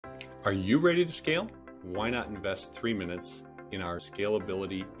Are you ready to scale? Why not invest 3 minutes in our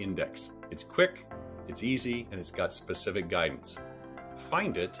Scalability Index? It's quick, it's easy, and it's got specific guidance.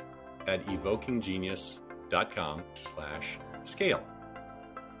 Find it at evokinggenius.com/scale.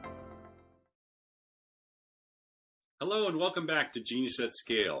 Hello and welcome back to Genius at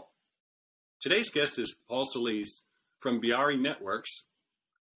Scale. Today's guest is Paul Sulisz from Biari Networks.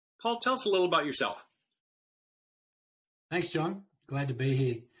 Paul, tell us a little about yourself. Thanks, John. Glad to be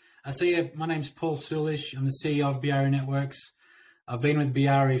here. My name's Paul Sulisz. I'm the CEO of Biari Networks. I've been with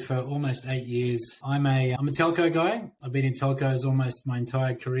Biari for almost 8 years. I'm a telco guy. I've been in telcos almost my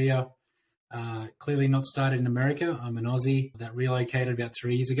entire career. Clearly not started in America. I'm an Aussie that relocated about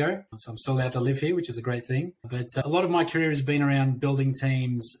 3 years ago. So I'm still allowed to live here, which is a great thing. But a lot of my career has been around building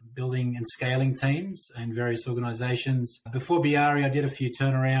teams, building and scaling teams and various organizations. Before Biari, I did a few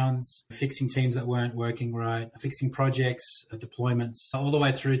turnarounds, fixing teams that weren't working right, fixing projects, deployments, all the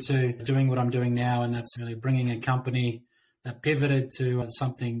way through to doing what I'm doing now. And that's really bringing a company that pivoted to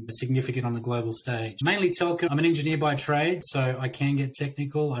something significant on the global stage. Mainly telco. I'm an engineer by trade, so I can get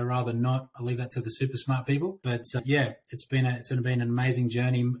technical. I rather not. I leave that to the super smart people. But it's been an amazing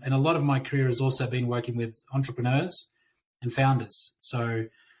journey. And a lot of my career has also been working with entrepreneurs and founders. So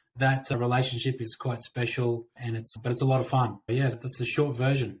that relationship is quite special, but it's a lot of fun. But yeah, that's the short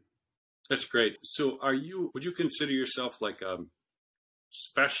version. That's great. So would you consider yourself like a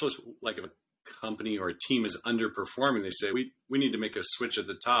specialist, like a company or a team is underperforming? They say, we need to make a switch at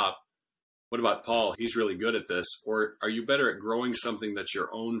the top. What about Paul? He's really good at this. Or are you better at growing something that's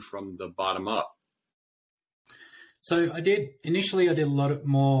your own from the bottom up? So initially I did a lot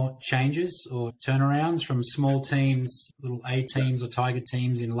more changes or turnarounds from small teams, little A teams or tiger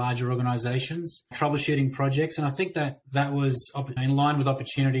teams in larger organizations, troubleshooting projects. And I think that was in line with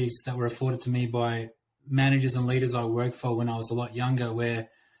opportunities that were afforded to me by managers and leaders I worked for when I was a lot younger,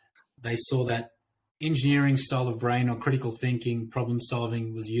 where they saw that engineering style of brain or critical thinking, problem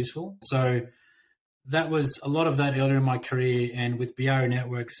solving was useful. So that was a lot of that earlier in my career. And with Biari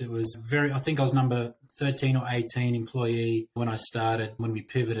Networks, I think I was number 13 or 18 employee when I started, when we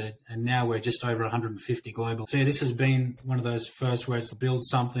pivoted. And now we're just over 150 global. So this has been one of those first where it's to build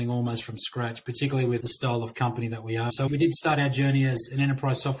something almost from scratch, particularly with the style of company that we are. So we did start our journey as an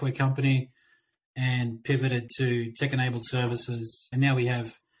enterprise software company and pivoted to tech-enabled services. And now we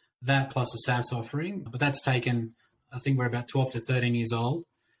have that plus a SaaS offering, but that's taken, I think we're about 12 to 13 years old.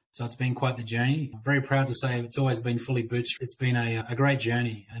 So it's been quite the journey. I'm very proud to say it's always been fully bootstrapped. It's been a great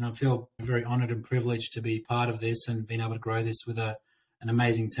journey, and I feel very honored and privileged to be part of this and being able to grow this with an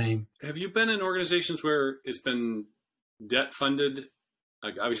amazing team. Have you been in organizations where it's been debt funded?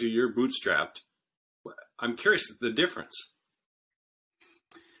 Like obviously you're bootstrapped. I'm curious the difference.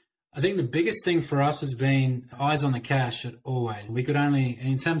 I think the biggest thing for us has been eyes on the cash always.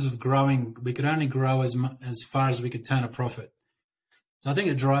 In terms of growing, we could only grow as far as we could turn a profit. So I think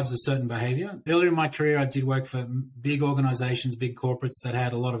it drives a certain behavior. Earlier in my career, I did work for big organizations, big corporates that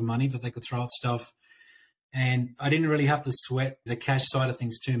had a lot of money that they could throw at stuff. And I didn't really have to sweat the cash side of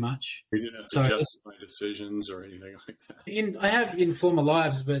things too much. You didn't have to justify decisions or anything like that. I have in former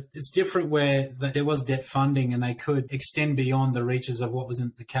lives, but it's different where there was debt funding and they could extend beyond the reaches of what was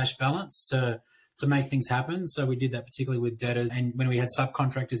in the cash balance to make things happen. So we did that particularly with debtors. And when we had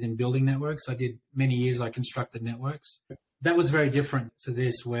subcontractors in building networks, I constructed networks. That was very different to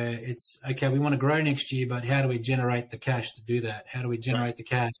this, where it's, okay, we want to grow next year, but how do we generate the cash to do that? How do we generate the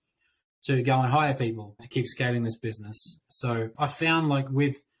cash to go and hire people to keep scaling this business? So I found, like,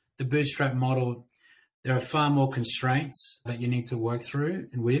 with the bootstrap model, there are far more constraints that you need to work through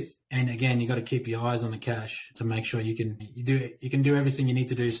and with. And again, you got to keep your eyes on the cash to make sure you can do everything you need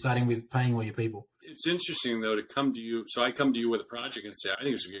to do, starting with paying all your people. It's interesting though to come to you. So I come to you with a project and say, I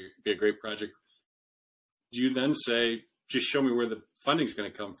think this would be a great project. Do you then say, just show me where the funding is going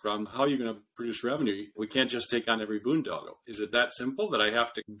to come from? How are you going to produce revenue? We can't just take on every boondoggle. Is it that simple that I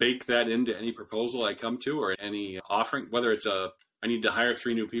have to bake that into any proposal I come to or any offering, whether it's I need to hire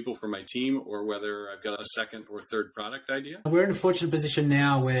 3 new people for my team or whether I've got a second or third product idea? We're in a fortunate position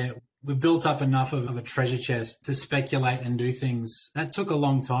now where we've built up enough of a treasure chest to speculate and do things. That took a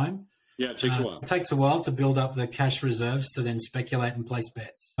long time. Yeah, it takes a while. It takes a while to build up the cash reserves to then speculate and place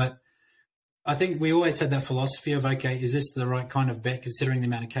bets. But I think we always had that philosophy of, okay, is this the right kind of bet considering the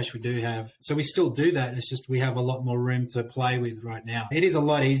amount of cash we do have? So we still do that. It's just we have a lot more room to play with right now. It is a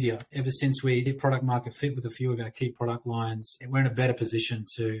lot easier ever since we hit product market fit with a few of our key product lines. We're in a better position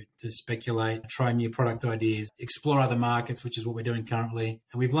to speculate, try new product ideas, explore other markets, which is what we're doing currently.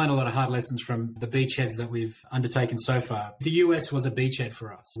 And we've learned a lot of hard lessons from the beachheads that we've undertaken so far. The US was a beachhead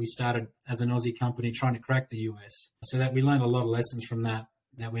for us. We started as an Aussie company trying to crack the US. So that we learned a lot of lessons from that.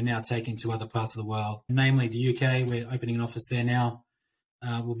 that we're now taking to other parts of the world, namely the UK. We're opening an office there now.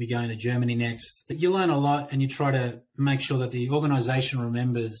 We'll be going to Germany next. So you learn a lot, and you try to make sure that the organization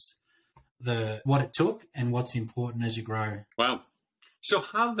remembers what it took and what's important as you grow. Wow. So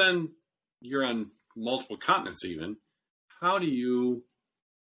how then, you're on multiple continents even, how do you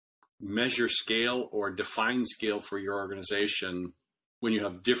measure scale or define scale for your organization when you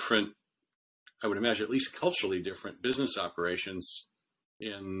have different, I would imagine at least culturally different business operations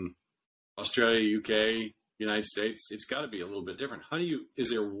in Australia, UK, United States? It's got to be a little bit different.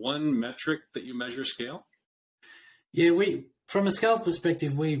 Is there one metric that you measure scale? Yeah, from a scale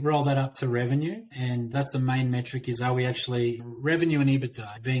perspective, we roll that up to revenue, and that's the main metric. Is are we actually revenue and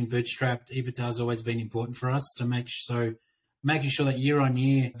EBITDA? Being bootstrapped, EBITDA has always been important for us to making sure that year on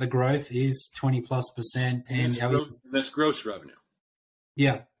year the growth is 20+%, and that's gross revenue.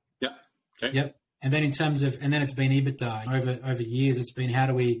 Yeah. Yeah. Okay. Yep. And then it's been EBITDA over years. It's been, how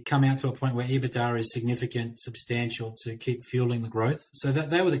do we come out to a point where EBITDA is significant, substantial to keep fueling the growth? So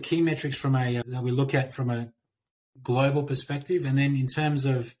they were the key metrics that we look at from a global perspective. And then in terms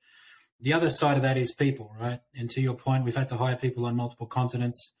of the other side of that is people, right? And to your point, we've had to hire people on multiple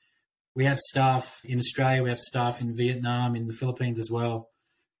continents. We have staff in Australia, we have staff in Vietnam, in the Philippines as well,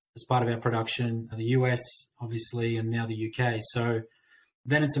 as part of our production, the US, obviously, and now the UK. So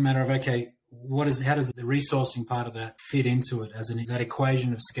then it's a matter of, okay, how does the resourcing part of that fit into it that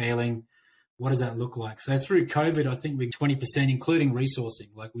equation of scaling? What does that look like? So through COVID, I think we 20%, including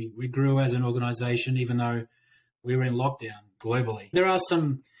resourcing. Like we grew as an organization, even though we were in lockdown globally. There are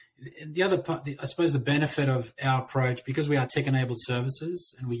the other part, I suppose the benefit of our approach, because we are tech-enabled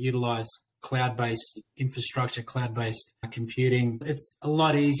services and we utilize cloud-based infrastructure, cloud-based computing, it's a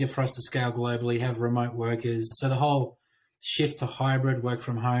lot easier for us to scale globally, have remote workers. So the whole shift to hybrid work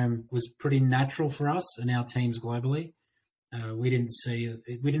from home was pretty natural for us and our teams globally. We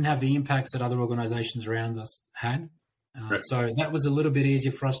didn't have the impacts that other organizations around us had. Right. So that was a little bit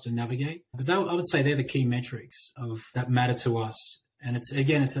easier for us to navigate. But I would say they're the key metrics that matter to us. And it's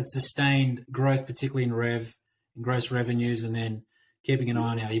that sustained growth, particularly in gross revenues, and then keeping an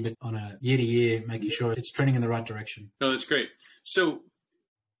eye on our EBIT on a year to year, making sure it's trending in the right direction. No, that's great. So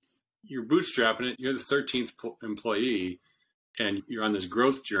you're bootstrapping it. You're the 13th employee, and you're on this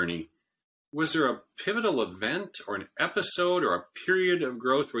growth journey. Was there a pivotal event or an episode or a period of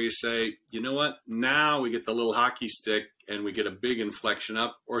growth where you say, you know what, now we get the little hockey stick and we get a big inflection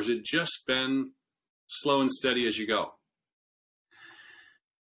up? Or has it just been slow and steady as you go?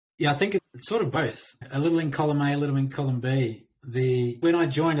 Yeah, I think it's sort of both. A little in column A, a little in column B. When I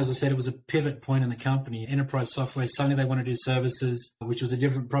joined, as I said, it was a pivot point in the company. Enterprise software, suddenly they want to do services, which was a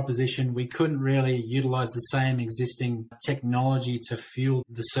different proposition. We couldn't really utilize the same existing technology to fuel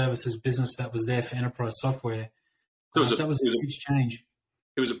the services business that was there for enterprise software. So that was a huge change.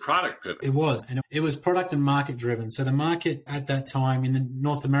 It was a product pivot. It was. And it was product and market driven. So the market at that time in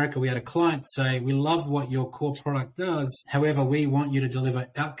North America, we had a client say, we love what your core product does. However, we want you to deliver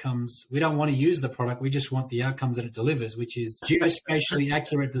outcomes. We don't want to use the product. We just want the outcomes that it delivers, which is geospatially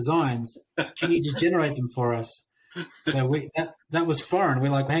accurate designs. Can you just generate them for us? So that was foreign.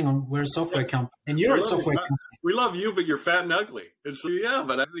 We're like, hang on, we're a software company. And you're a software company. We love you, but you're fat and ugly. And so, yeah,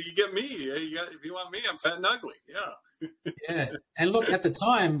 but you get me. If you want me, I'm fat and ugly. Yeah. Yeah. And look, at the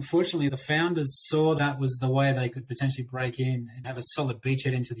time, fortunately, the founders saw that was the way they could potentially break in and have a solid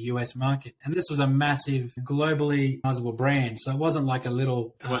beachhead into the US market. And this was a massive, globally recognizable brand. So it wasn't like a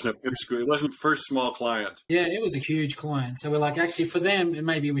little... It wasn't it wasn't first small client. Yeah, it was a huge client. So we're like, actually, for them,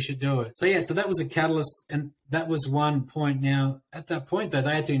 maybe we should do it. So yeah, so that was a catalyst. And that was one point. Now, at that point, though,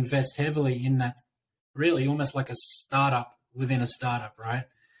 they had to invest heavily in that, really almost like a startup within a startup, right?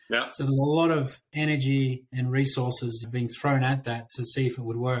 Yeah. So there's a lot of energy and resources being thrown at that to see if it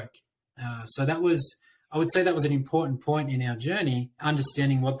would work. So I would say that was an important point in our journey,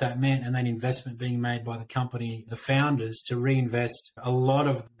 understanding what that meant, and then investment being made by the company, the founders, to reinvest a lot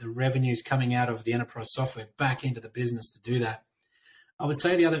of the revenues coming out of the enterprise software back into the business to do that. I would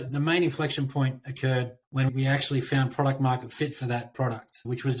say the main inflection point occurred when we actually found product market fit for that product,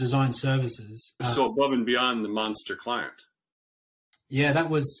 which was design services. So above and beyond the monster client. Yeah, that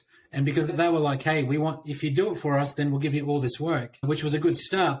was, and because they were like, hey, if you do it for us, then we'll give you all this work, which was a good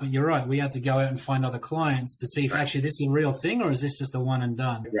start. But you're right, we had to go out and find other clients to see if actually this is a real thing, or is this just a one and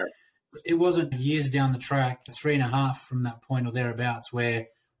done? Right. It wasn't years down the track, 3.5 from that point or thereabouts, where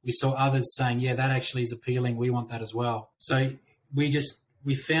we saw others saying, yeah, that actually is appealing. We want that as well. So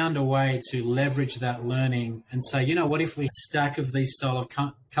we found a way to leverage that learning and say, you know, what if we stack of these style of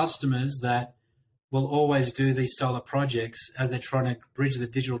customers that will always do these style of projects as they're trying to bridge the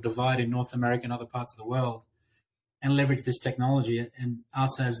digital divide in North America and other parts of the world. and leverage this technology and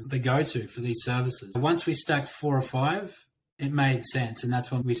us as the go-to for these services. Once we stacked 4 or 5, it made sense. And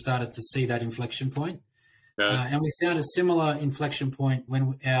that's when we started to see that inflection point. And we found a similar inflection point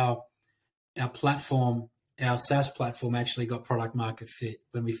when our platform, our SaaS platform actually got product market fit.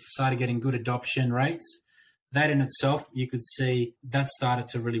 When we started getting good adoption rates, that in itself, you could see that started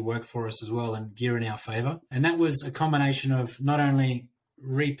to really work for us as well and gear in our favor. And that was a combination of not only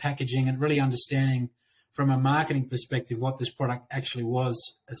repackaging and really understanding from a marketing perspective what this product actually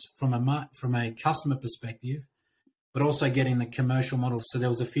was as from a customer perspective, but also getting the commercial model. So there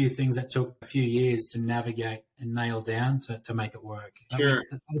was a few things that took a few years to navigate and nail down to make it work. Sure.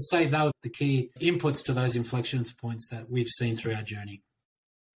 I would say that was the key inputs to those inflection points that we've seen through our journey.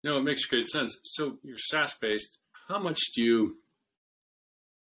 No, it makes great sense. So you're SaaS-based. How much do you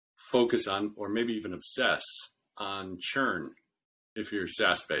focus on or maybe even obsess on churn if you're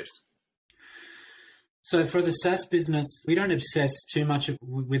SaaS-based? So for the SaaS business, we don't obsess too much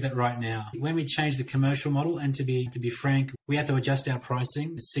with it right now. When we changed the commercial model, and to be frank, we had to adjust our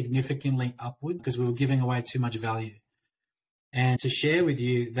pricing significantly upward because we were giving away too much value. And to share with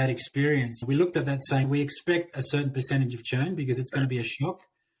you that experience, we looked at that saying we expect a certain percentage of churn because it's going to be a shock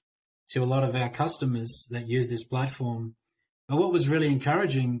to a lot of our customers that use this platform. But what was really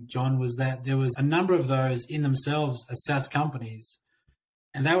encouraging, John, was that there was a number of those in themselves as SaaS companies,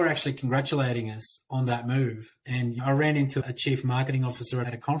 and they were actually congratulating us on that move. And I ran into a chief marketing officer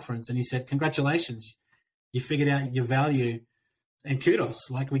at a conference, and he said, "Congratulations, you figured out your value, and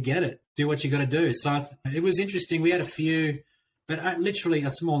kudos, like we get it. Do what you got to do." So it was interesting. We had a few, but literally a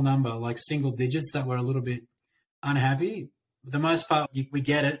small number, like single digits, that were a little bit unhappy. For the most part, we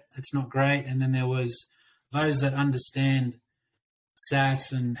get it. It's not great. And then there was those that understand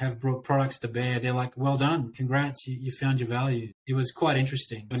SaaS and have brought products to bear. They're like, "Well done. Congrats. You found your value." It was quite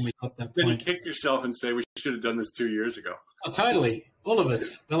interesting when we got that point. Then you kick yourself and say, "We should have done this 2 years ago." Oh, totally. All of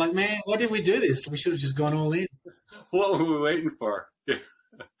us. We're like, "Man, why did we do this? We should have just gone all in." What were we waiting for?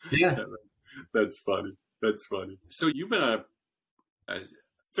 Yeah. That's funny. That's funny. So you've been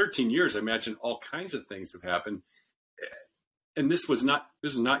 13 years. I imagine all kinds of things have happened. And this is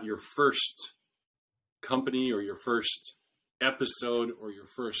not your first company or your first episode or your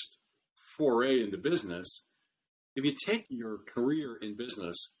first foray into business. If you take your career in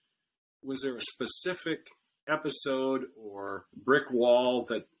business, was there a specific episode or brick wall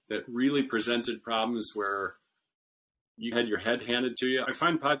that really presented problems where you had your head handed to you? I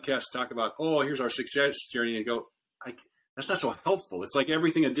find podcasts talk about, "Oh, here's our success journey," and go, that's not so helpful. It's like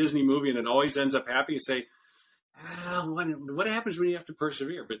everything a Disney movie, and it always ends up happy. You say, what happens when you have to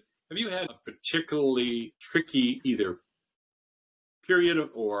persevere? But have you had a particularly tricky either period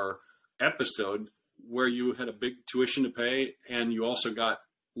or episode where you had a big tuition to pay and you also got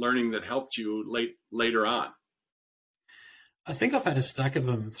learning that helped you later on? I think I've had a stack of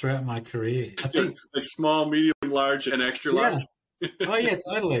them throughout my career. I think like small, medium, large, and extra large. Oh yeah,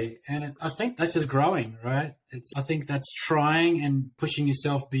 totally. And I think that's just growing, right? I think that's trying and pushing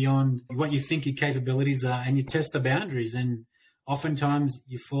yourself beyond what you think your capabilities are, and you test the boundaries, and oftentimes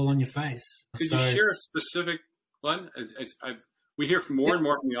you fall on your face. Could you share a specific one? We hear from more and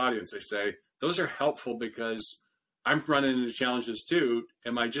more from the audience. They say, "Those are helpful because I'm running into challenges too.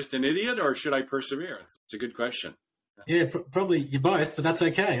 Am I just an idiot or should I persevere?" It's a good question. Yeah, probably you're both, but that's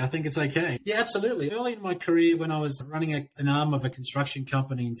okay. I think it's okay. Yeah, absolutely. Early in my career, when I was running an arm of a construction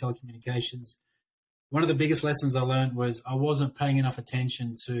company in telecommunications, one of the biggest lessons I learned was I wasn't paying enough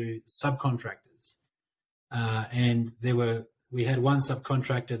attention to subcontractors. And we had one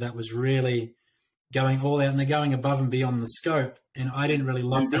subcontractor that was really going all out, and they're going above and beyond the scope. And I didn't really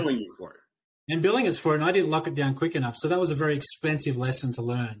lock billing you for it. And billing us for it, and I didn't lock it down quick enough. So that was a very expensive lesson to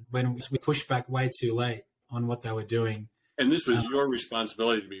learn when we pushed back way too late on what they were doing. And this was your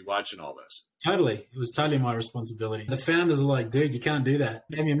responsibility to be watching all this. Totally. It was totally my responsibility. The founders are like, "Dude, you can't do that."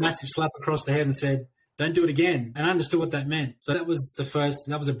 They gave me a massive slap across the head and said, "Don't do it again." And I understood what that meant. So that was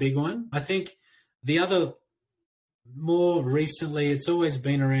a big one. I think the other, more recently, it's always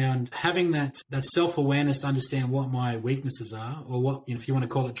been around having that self-awareness to understand what my weaknesses are, or what, if you want to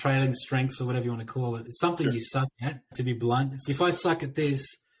call it trailing strengths or whatever you want to call it. It's something you suck at, to be blunt. If I suck at this,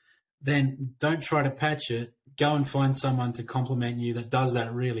 then don't try to patch it. Go and find someone to complement you that does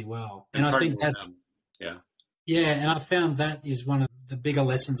that really well. And I think that's, and I found that is one of the bigger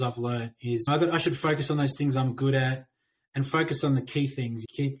lessons I've learned is I should focus on those things I'm good at and focus on the key things.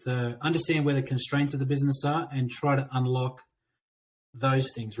 Understand where the constraints of the business are and try to unlock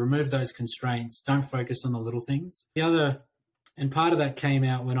those things. Remove those constraints. Don't focus on the little things. And part of that came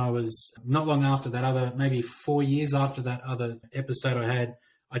out when I was not long after that maybe 4 years after that other episode I had,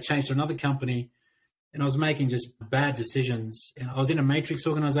 I changed to another company, and I was making just bad decisions. And I was in a matrix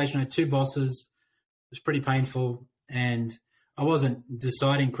organization. I had two bosses. It was pretty painful, and I wasn't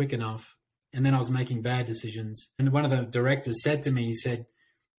deciding quick enough. And then I was making bad decisions. And one of the directors said to me, he said,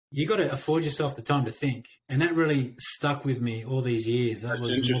 "You got to afford yourself the time to think." And that really stuck with me all these years. That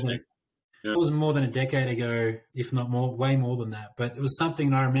was interesting. It was more than a decade ago, if not more, way more than that. But it was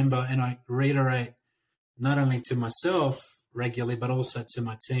something I remember, and I reiterate not only to myself regularly, but also to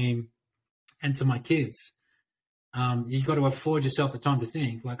my team and to my kids. You got to afford yourself the time to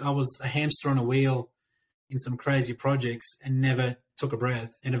think. Like, I was a hamster on a wheel in some crazy projects and never took a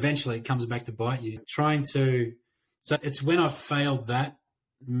breath. And eventually it comes back to bite you. So it's when I've failed that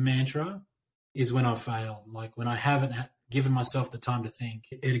mantra is when I've failed. Like, when I haven't given myself the time to think,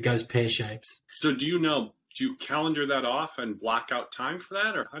 it goes pear-shaped. So do you calendar that off and block out time for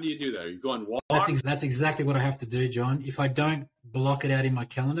that? Or how do you do that? Are you going walk? That's exactly what I have to do, John. If I don't block it out in my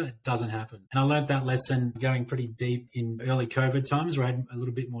calendar, it doesn't happen. And I learned that lesson going pretty deep in early COVID times, where I had a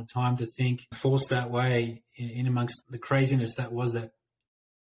little bit more time to think, forced that way in amongst the craziness that was that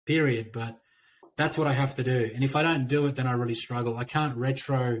period. But that's what I have to do. And if I don't do it, then I really struggle. I can't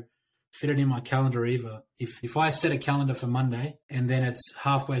retro fit it in my calendar either. If I set a calendar for Monday and then it's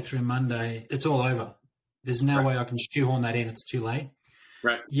halfway through Monday, it's all over. There's no way I can shoehorn that in. It's too late.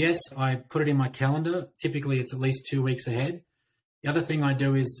 Right. Yes, I put it in my calendar. Typically, it's at least 2 weeks ahead. The other thing I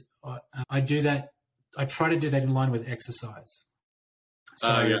do is I do that. I try to do that in line with exercise.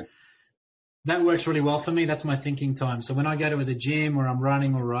 So that works really well for me. That's my thinking time. So when I go to the gym or I'm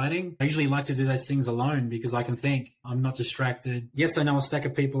running or riding, I usually like to do those things alone because I can think. I'm not distracted. Yes, I know a stack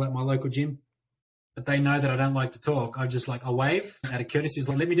of people at my local gym, but they know that I don't like to talk. I'll wave out of courtesy. It's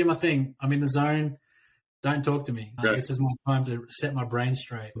like, let me do my thing. I'm in the zone. Don't talk to me. This is my time to set my brain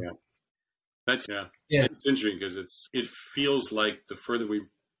straight. Yeah. It's interesting because it feels like the further we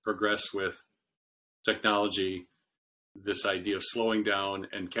progress with technology, this idea of slowing down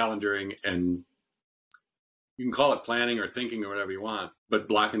and calendaring, and you can call it planning or thinking or whatever you want, but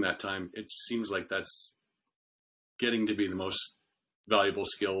blocking that time, it seems like that's getting to be the most valuable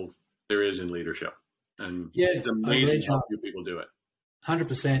skill there is in leadership. And it's amazing how few people do it.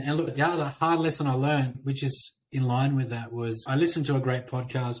 100%. And look, the other hard lesson I learned, which is in line with that, was I listened to a great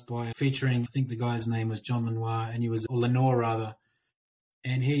podcast featuring, I think the guy's name was John Lenoir, and Lenore rather.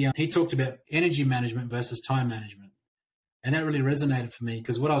 And he talked about energy management versus time management. And that really resonated for me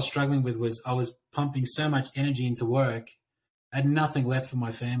because what I was struggling with was I was pumping so much energy into work, I had nothing left for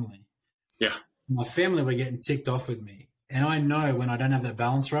my family. Yeah. My family were getting ticked off with me. And I know when I don't have that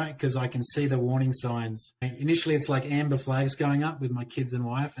balance right because I can see the warning signs. Initially, it's like amber flags going up with my kids and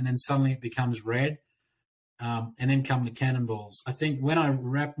wife, and then suddenly it becomes red, and then come the cannonballs. I think when I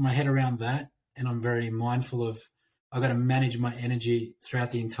wrap my head around that, and I'm very mindful of I've got to manage my energy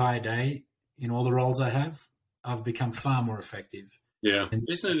throughout the entire day in all the roles I have, I've become far more effective. Yeah. And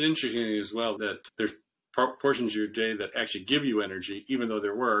isn't it interesting as well that there's portions of your day that actually give you energy, even though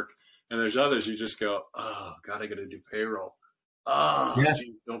they're work, and there's others you just go, oh, God, I got to do payroll. Oh,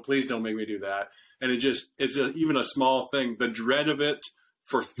 geez, please don't make me do that. And it's even a small thing. The dread of it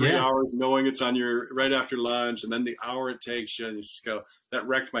for 3 hours, knowing it's on your right after lunch, and then the hour it takes you, and you just go, that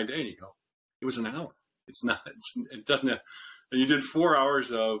wrecked my day. And you go, it was an hour. It's not. It doesn't. And you did 4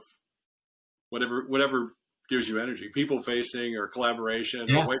 hours of whatever gives you energy, people facing or collaboration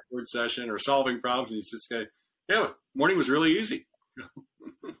or whiteboard session or solving problems. And you just say, morning was really easy.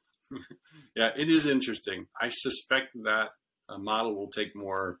 Yeah, it is interesting. I suspect that a model will take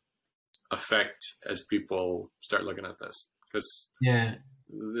more effect as people start looking at this because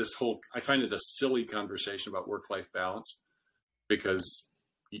I find it a silly conversation about work-life balance because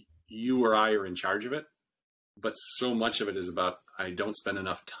you or I are in charge of it, but so much of it is about I don't spend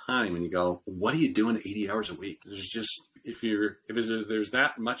enough time. And you go, what are you doing 80 hours a week? There's just if there's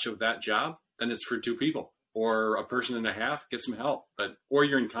that much of that job, then it's for two people. Or a person and a half, get some help, or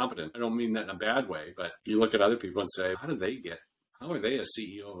you're incompetent. I don't mean that in a bad way, but you look at other people and say, how are they a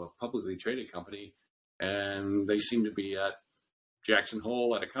CEO of a publicly traded company? And they seem to be at Jackson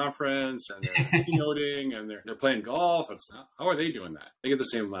Hole at a conference and they're keynoting and they're playing golf. How are they doing that? They get the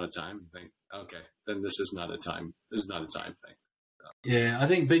same amount of time. You think, okay, then this is not a time thing. Yeah, I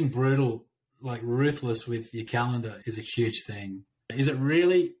think being brutal, like ruthless with your calendar is a huge thing. Is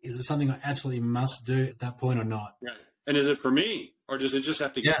it something I absolutely must do at that point or not? Right. And is it for me or does it just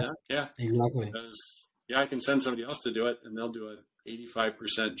have to get done? Yeah, exactly. Because I can send somebody else to do it and they'll do an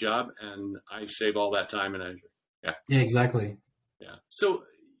 85% job and I save all that time and energy. Yeah. Yeah, exactly. Yeah. So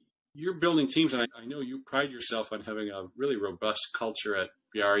you're building teams and I know you pride yourself on having a really robust culture at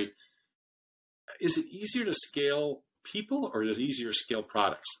Biari. Is it easier to scale people or is it easier to scale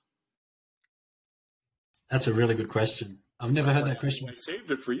products? That's a really good question. I've never heard that question. I saved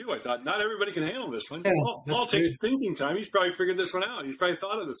it for you. I thought not everybody can handle this one. Yeah, Paul takes thinking time. He's probably figured this one out. He's probably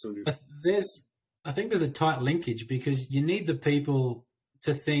thought of this one. I think there's a tight linkage because you need the people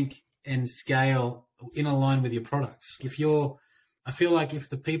to think and scale in line with your products. I feel like if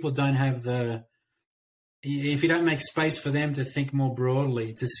the people don't have if you don't make space for them to think more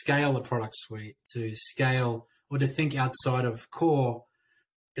broadly, to scale the product suite, to scale or to think outside of core,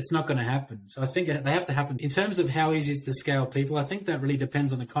 it's not going to happen. So I think they have to happen. In terms of how easy it is to scale people, I think that really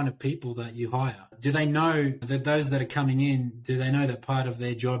depends on the kind of people that you hire. Do they know that those that are coming in, do they know that part of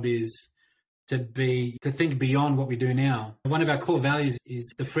their job is to think beyond what we do now? One of our core values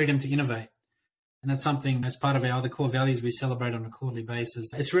is the freedom to innovate. And that's something as part of our other core values we celebrate on a quarterly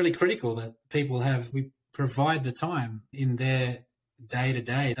basis. It's really critical that we provide the time in their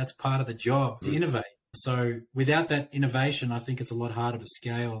day-to-day. That's part of the job to innovate. So without that innovation, I think it's a lot harder to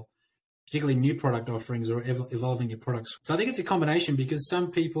scale, particularly new product offerings or evolving your products. So I think it's a combination because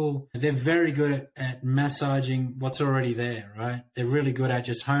some people, they're very good at massaging what's already there, right? They're really good at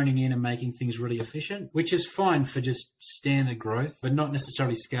just honing in and making things really efficient, which is fine for just standard growth, but not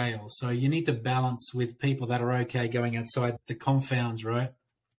necessarily scale. So you need to balance with people that are okay going outside the confounds, right?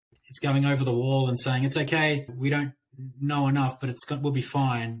 It's going over the wall and saying, it's okay, we don't know enough, but we'll be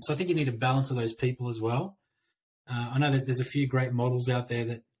fine. So I think you need a balance of those people as well. I know that there's a few great models out there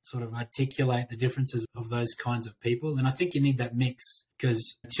that sort of articulate the differences of those kinds of people. And I think you need that mix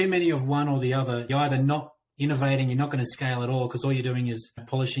because too many of one or the other, you're either not innovating, you're not going to scale at all because all you're doing is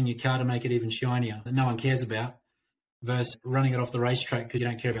polishing your car to make it even shinier that no one cares about versus running it off the racetrack because you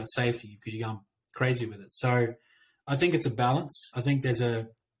don't care about safety because you're going crazy with it. So I think it's a balance. I think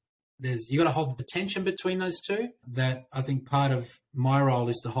you got to hold the tension between those two. That I think part of my role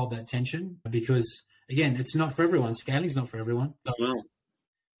is to hold that tension because again, it's not for everyone. Scaling is not for everyone.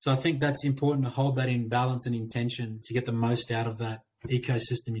 So I think that's important to hold that in balance and intention to get the most out of that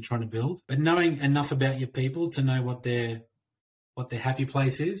ecosystem you're trying to build. But knowing enough about your people to know what their happy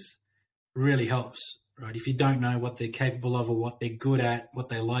place is really helps, right? If you don't know what they're capable of or what they're good at, what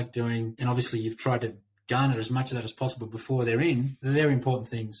they like doing, and obviously you've tried to garner as much of that as possible before they're important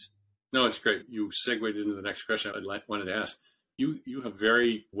things. No, it's great. You segued into the next question I wanted to ask. You have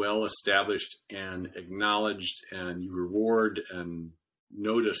very well established and acknowledged, and you reward and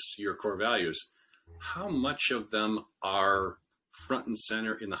notice your core values. How much of them are front and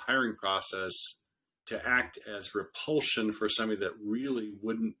center in the hiring process to act as repulsion for somebody that really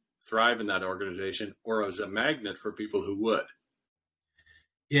wouldn't thrive in that organization or as a magnet for people who would?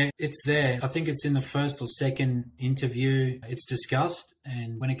 Yeah, it's there. I think it's in the first or second interview. It's discussed.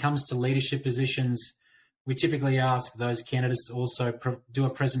 And when it comes to leadership positions, we typically ask those candidates to also do a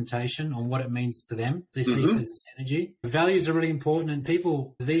presentation on what it means to them to see if there's a synergy. Values are really important. And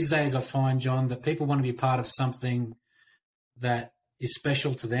people these days, I find, John, that people want to be part of something that is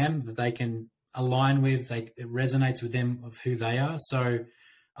special to them, that they can align with, it resonates with them of who they are. So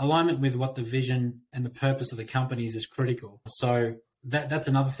alignment with what the vision and the purpose of the company is critical. So that's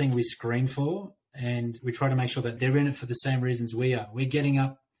another thing we screen for, and we try to make sure that they're in it for the same reasons we are. We're getting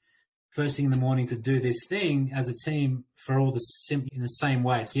up first thing in the morning to do this thing as a team for all in the same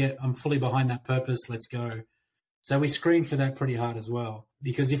way. So yeah, I'm fully behind that purpose. Let's go. So we screen for that pretty hard as well,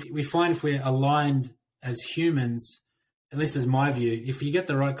 because if we're aligned as humans, at least as my view, if you get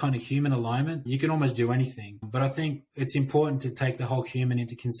the right kind of human alignment, you can almost do anything. But I think it's important to take the whole human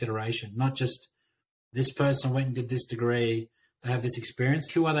into consideration, not just this person went and did this degree, they have this experience.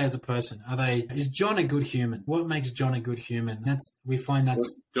 Who are they as a person? Is John a good human? What makes John a good human? They'll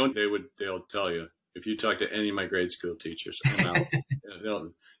tell you. If you talk to any of my grade school teachers, I'm out.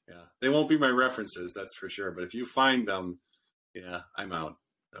 They won't be my references, that's for sure. But if you find them, I'm out.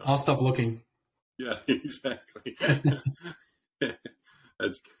 So. I'll stop looking. Yeah, exactly.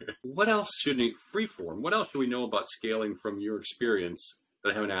 That's good. What else freeform? What else do we know about scaling from your experience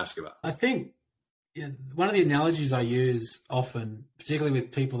that I haven't asked about? I think one of the analogies I use often, particularly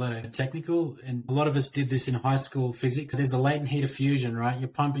with people that are technical, and a lot of us did this in high school physics, there's a latent heat of fusion, right? You're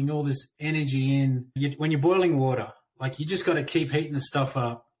pumping all this energy in. When you're boiling water, you just got to keep heating the stuff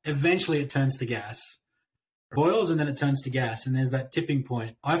up. Eventually it turns to gas. It boils and then it turns to gas, and there's that tipping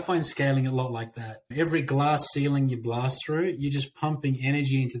point. I find scaling a lot like that. Every glass ceiling you blast through, you're just pumping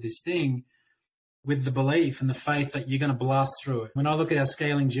energy into this thing with the belief and the faith that you're going to blast through it. When I look at our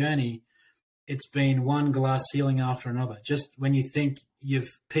scaling journey, it's been one glass ceiling after another. Just when you think you've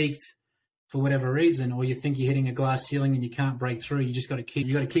peaked for whatever reason, or you think you're hitting a glass ceiling and you can't break through, you got to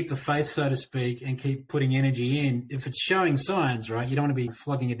keep the faith, so to speak, and keep putting energy in. If it's showing signs, right, you don't want to be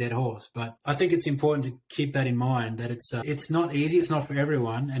flogging a dead horse. But I think it's important to keep that in mind, that it's not easy, it's not for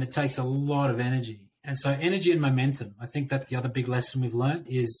everyone, and it takes a lot of energy. And so energy and momentum, I think that's the other big lesson we've learned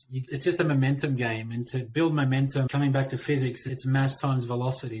is it's just a momentum game. And to build momentum, coming back to physics, it's mass times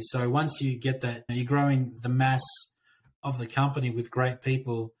velocity. So once you get that, you're growing the mass of the company with great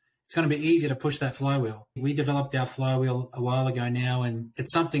people, it's going to be easier to push that flywheel. We developed our flywheel a while ago now, and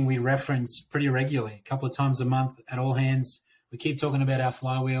it's something we reference pretty regularly, a couple of times a month at all hands. We keep talking about our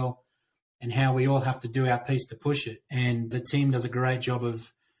flywheel and how we all have to do our piece to push it. And the team does a great job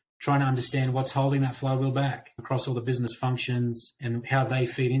of trying to understand what's holding that flywheel back across all the business functions and how they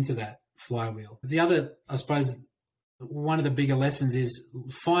feed into that flywheel. The other, I suppose, one of the bigger lessons is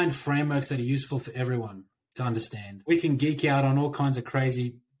find frameworks that are useful for everyone to understand. We can geek out on all kinds of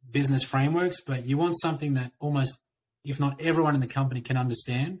crazy business frameworks, but you want something that almost, if not everyone in the company can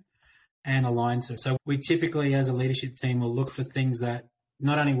understand and align to. So we typically, as a leadership team, will look for things that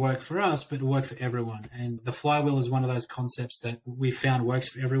not only work for us, but work for everyone. And the flywheel is one of those concepts that we found works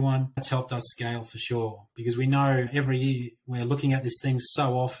for everyone. That's helped us scale for sure, because we know every year we're looking at this thing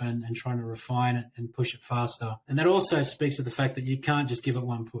so often and trying to refine it and push it faster. And that also speaks to the fact that you can't just give it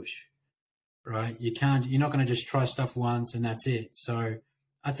one push, right? You're not going to just try stuff once and that's it. So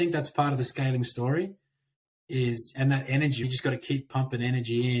I think that's part of the scaling story and that energy, you just got to keep pumping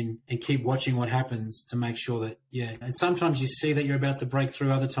energy in and keep watching what happens to make sure that, and sometimes you see that you're about to break through.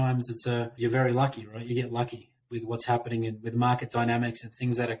 Other times you're very lucky, right? You get lucky with what's happening with market dynamics and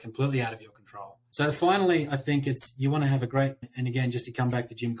things that are completely out of your control. So finally, I think you want to have a great, and again, just to come back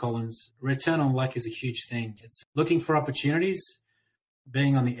to Jim Collins, return on luck is a huge thing. It's looking for opportunities,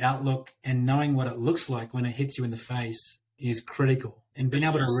 being on the outlook and knowing what it looks like when it hits you in the face is critical, and being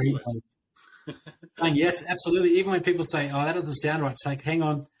able to read. Yes, absolutely. Even when people say, oh, that doesn't sound right, it's like, hang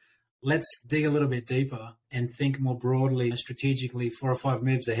on, let's dig a little bit deeper and think more broadly, strategically, 4 or 5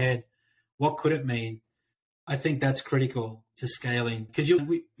 moves ahead. What could it mean? I think that's critical to scaling. Because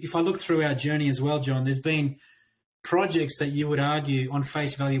if I look through our journey as well, John, there's been projects that you would argue on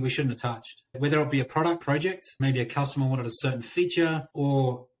face value we shouldn't have touched, whether it be a product project, maybe a customer wanted a certain feature,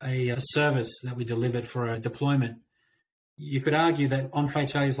 or a service that we delivered for a deployment. You could argue that on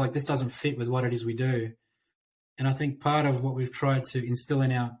face value is like, this doesn't fit with what it is we do. And I think part of what we've tried to instill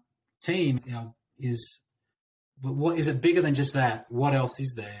in our team is, but what is it bigger than just that? What else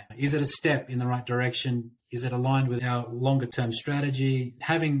is there? Is it a step in the right direction? Is it aligned with our longer term strategy?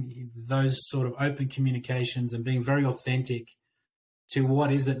 Having those sort of open communications and being very authentic to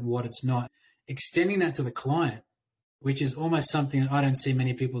what is it and what it's not. Extending that to the client, which is almost something that I don't see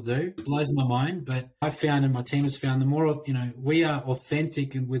many people do. It blows my mind, but I've found and my team has found the more, we are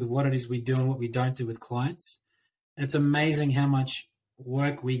authentic with what it is we do and what we don't do with clients. And it's amazing how much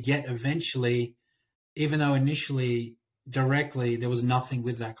work we get eventually, even though initially directly there was nothing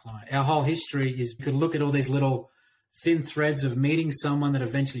with that client. Our whole history is, you could look at all these little thin threads of meeting someone that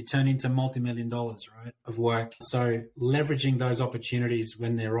eventually turn into multi-million dollars, right, of work. So leveraging those opportunities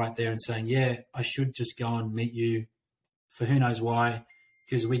when they're right there and saying, yeah, I should just go and meet you for who knows why,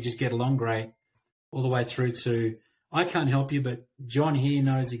 because we just get along great, all the way through to, I can't help you, but John here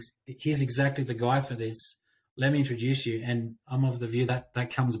knows he's exactly the guy for this. Let me introduce you. And I'm of the view that that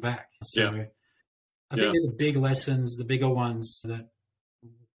comes back. So I think they're the big lessons, the bigger ones that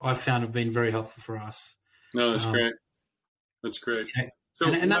I've found have been very helpful for us. No, that's great. That's great. Okay.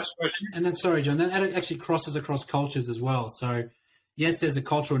 So and that's, sorry, John, that actually crosses across cultures as well. So yes, there's a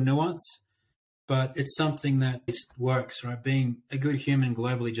cultural nuance, but it's something that works, right? Being a good human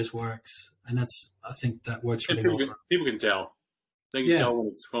globally just works. And I think that works really well. People can tell. They can tell when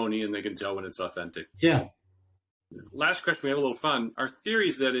it's phony and they can tell when it's authentic. Yeah. Last question, we have a little fun. Our theory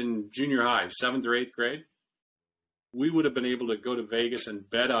is that in junior high, 7th or 8th grade, we would have been able to go to Vegas and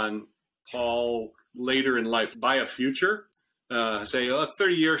bet on Paul later in life, buy a future, say,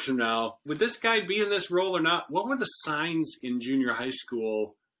 30 years from now, would this guy be in this role or not? What were the signs in junior high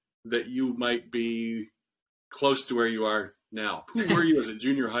school that you might be close to where you are now? Who were you as a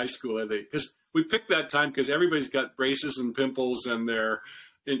junior high school? Because we picked that time because everybody's got braces and pimples and they're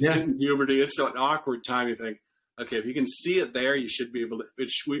in puberty. It's an awkward time. You think, okay, if you can see it there, you should be able to,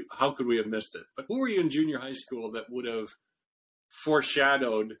 how could we have missed it? But who were you in junior high school that would have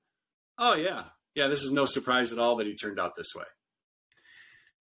foreshadowed, oh yeah, this is no surprise at all that he turned out this way?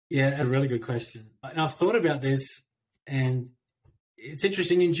 Yeah, a really good question. And I've thought about this, and it's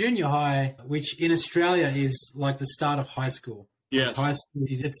interesting. In junior high, which in Australia is like the start of high school. Yes. High school,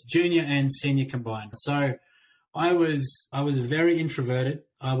 it's junior and senior combined. So I was very introverted.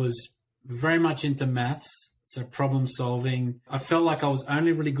 I was very much into maths. So problem solving. I felt like I was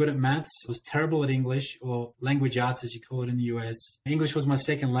only really good at maths. I was terrible at English, or language arts, as you call it in the US. English was my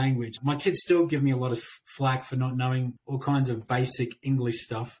second language. My kids still give me a lot of flack for not knowing all kinds of basic English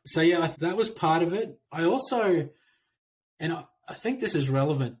stuff. So yeah, that was part of it. I also, and I think this is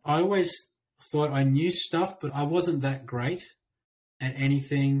relevant, I always thought I knew stuff, but I wasn't that great at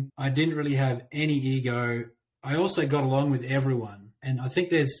anything. I didn't really have any ego. I also got along with everyone. And I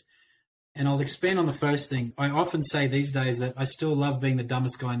think and I'll expand on the first thing. I often say these days that I still love being the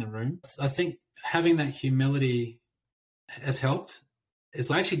dumbest guy in the room. I think having that humility has helped.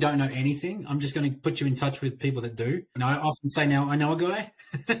 I actually don't know anything. I'm just going to put you in touch with people that do. And I often say now, I know a guy.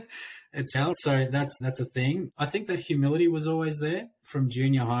 It's out. So that's a thing. I think that humility was always there from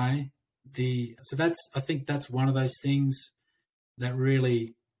junior high. I think that's one of those things that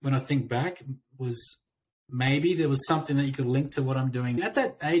really, when I think back, was maybe there was something that you could link to what I'm doing. At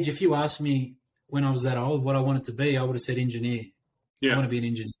that age, if you asked me when I was that old what I wanted to be, I would have said engineer. Yeah. I want to be an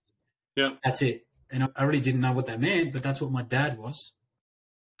engineer. Yeah. That's it. And I really didn't know what that meant, but that's what my dad was.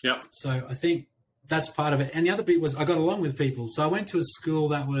 Yeah. So I think that's part of it. And the other bit was I got along with people. So I went to a school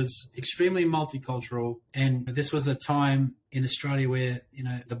that was extremely multicultural. And this was a time in Australia where,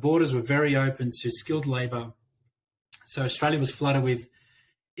 the borders were very open to skilled labor. So Australia was flooded with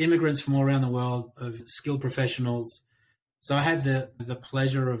immigrants from all around the world, of skilled professionals. So I had the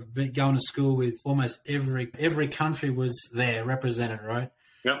pleasure of going to school with almost every country was there represented, right?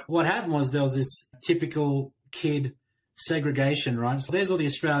 Yeah. What happened was there was this typical kid segregation, right? So there's all the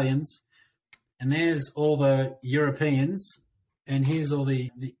Australians, and there's all the Europeans, and here's all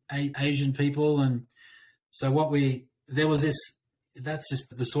the Asian people. And so that's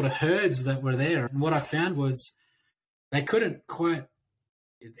just the sort of herds that were there. And what I found was they couldn't quite,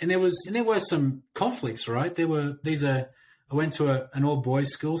 and there were some conflicts, right? I went to an all boys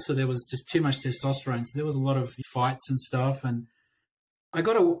school, so there was just too much testosterone. So there was a lot of fights and stuff. And I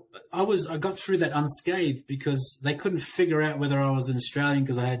got through that unscathed because they couldn't figure out whether I was an Australian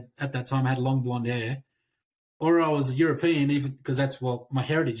because at that time I had long blonde hair, or I was European, even because my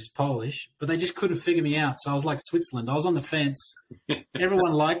heritage is Polish, but they just couldn't figure me out. So I was like Switzerland. I was on the fence.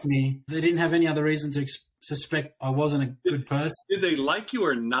 Everyone liked me. They didn't have any other reason to suspect I wasn't a good person. Did they like you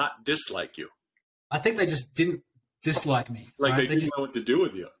or not dislike you? I think they just didn't dislike me. Like they didn't know what to do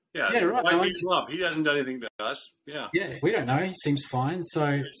with you. Yeah, right. Why beat him up? He hasn't done anything to us. Yeah. Yeah, we don't know. He seems fine. So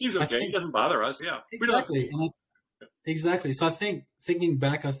it seems okay. He doesn't bother us. Yeah. Exactly. Exactly. So I think thinking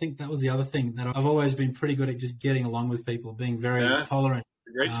back, I think that was the other thing that I've always been pretty good at, just getting along with people, being very tolerant.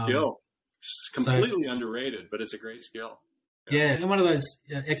 Great skill. It's completely underrated, but it's a great skill. Yeah, and one of those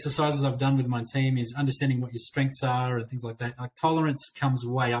exercises I've done with my team is understanding what your strengths are and things like that. Like tolerance comes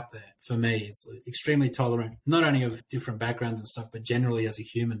way up there for me. It's extremely tolerant, not only of different backgrounds and stuff, but generally as a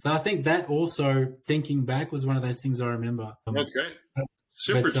human. So I think that also, thinking back, was one of those things I remember. That's great.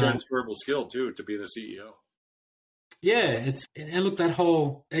 Super transferable skill too, to be the CEO. Yeah, and look, that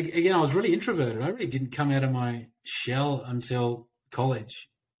whole, again, I was really introverted. I really didn't come out of my shell until college.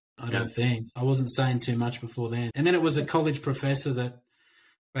 I don't think. I wasn't saying too much before then. And then it was a college professor that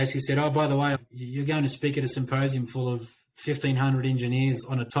basically said, oh, by the way, you're going to speak at a symposium full of 1,500 engineers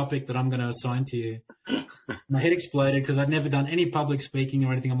on a topic that I'm going to assign to you. My head exploded because I'd never done any public speaking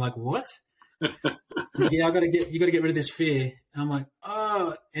or anything. I'm like, what? Yeah, you got to get rid of this fear. And I'm like,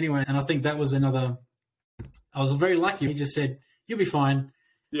 oh, anyway. And I think that was I was very lucky. He just said, you'll be fine.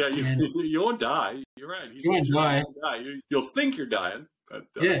 Yeah, you won't die. You're right. You won't die. You'll think you're dying. But,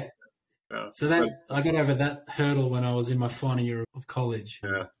 yeah. So I got over that hurdle when I was in my final year of college.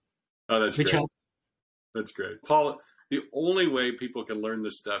 Yeah. Oh, that's great. Helped. That's great. Paul, the only way people can learn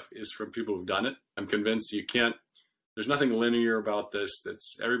this stuff is from people who've done it. I'm convinced you can't. There's nothing linear about this.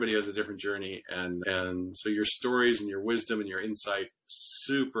 Everybody has a different journey. And so your stories and your wisdom and your insight,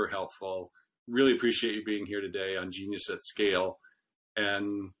 super helpful. Really appreciate you being here today on Genius at Scale.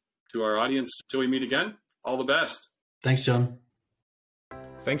 And to our audience, till we meet again, all the best. Thanks, John.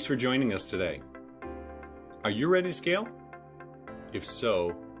 Thanks for joining us today. Are you ready to scale? If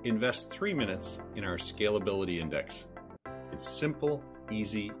so, invest 3 minutes in our Scalability Index. It's simple,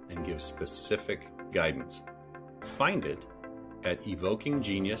 easy, and gives specific guidance. Find it at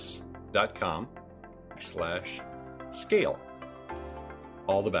evokinggenius.com/scale.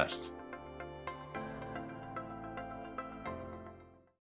 All the best.